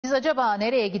Biz acaba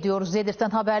nereye gidiyoruz? Dedirten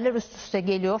haberler üst üste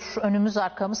geliyor. Önümüz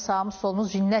arkamız sağımız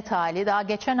solumuz cinnet hali. Daha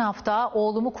geçen hafta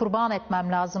oğlumu kurban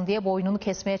etmem lazım diye boynunu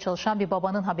kesmeye çalışan bir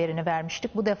babanın haberini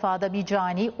vermiştik. Bu defada bir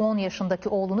cani 10 yaşındaki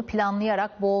oğlunu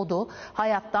planlayarak boğdu.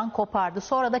 Hayattan kopardı.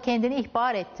 Sonra da kendini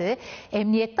ihbar etti.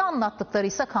 Emniyette anlattıkları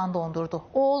ise kan dondurdu.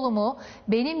 Oğlumu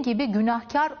benim gibi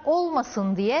günahkar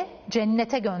olmasın diye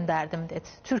cennete gönderdim dedi.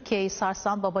 Türkiye'yi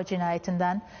sarsan baba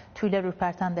cinayetinden tüyler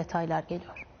ürperten detaylar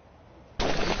geliyor.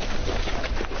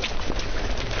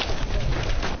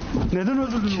 Neden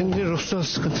öldürdün? Kendi ruhsal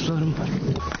sıkıntılarım var.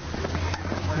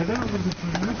 Neden öldürdün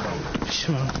çocuğunu?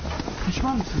 Pişman.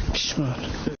 Pişman mısın? Pişman.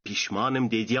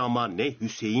 Pişmanım dedi ama ne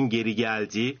Hüseyin geri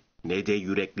geldi ne de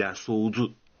yürekler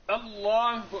soğudu.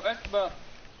 Allahu Ekber.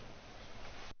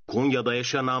 Konya'da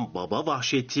yaşanan baba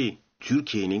vahşeti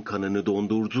Türkiye'nin kanını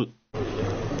dondurdu.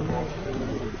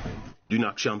 Dün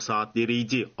akşam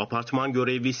saatleriydi. Apartman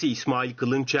görevlisi İsmail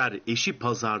Kılınçer eşi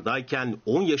pazardayken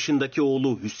 10 yaşındaki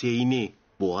oğlu Hüseyin'i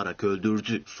boğarak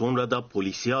öldürdü. Sonra da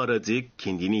polisi aradı,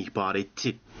 kendini ihbar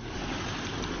etti.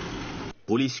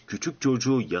 Polis küçük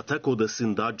çocuğu yatak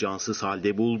odasında cansız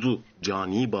halde buldu.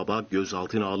 Cani baba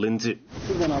gözaltına alındı.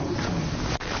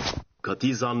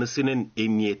 Katil zanlısının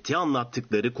emniyette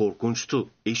anlattıkları korkunçtu.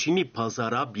 Eşini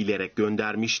pazara bilerek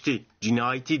göndermişti.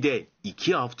 Cinayeti de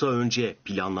 2 hafta önce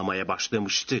planlamaya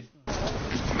başlamıştı.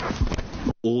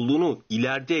 Oğlunu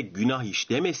ileride günah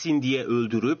işlemesin diye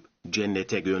öldürüp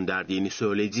cennete gönderdiğini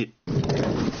söyledi.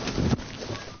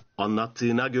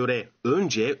 Anlattığına göre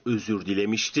önce özür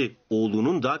dilemişti.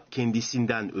 Oğlunun da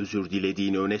kendisinden özür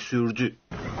dilediğini öne sürdü.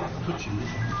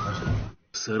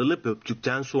 Sarılıp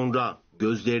öptükten sonra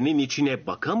gözlerinin içine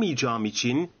bakamayacağım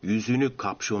için yüzünü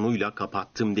kapşonuyla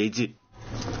kapattım dedi.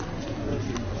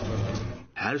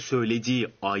 Her söylediği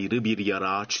ayrı bir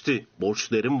yara açtı.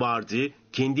 Borçlarım vardı,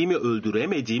 kendimi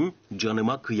öldüremedim,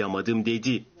 canıma kıyamadım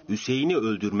dedi. Hüseyin'i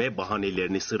öldürme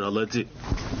bahanelerini sıraladı.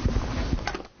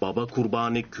 Baba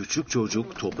kurbanı küçük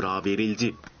çocuk toprağa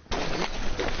verildi.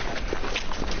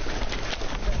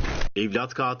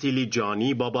 Evlat katili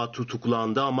cani baba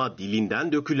tutuklandı ama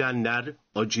dilinden dökülenler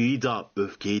acıyı da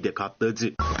öfkeyi de katladı.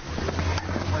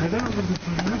 Neden öldürdün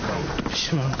çocuğunu?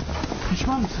 Pişman.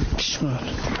 Pişman mısın? Pişman.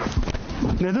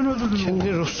 Neden öldürdün?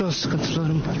 Kendi ruhsal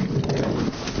sıkıntılarım var.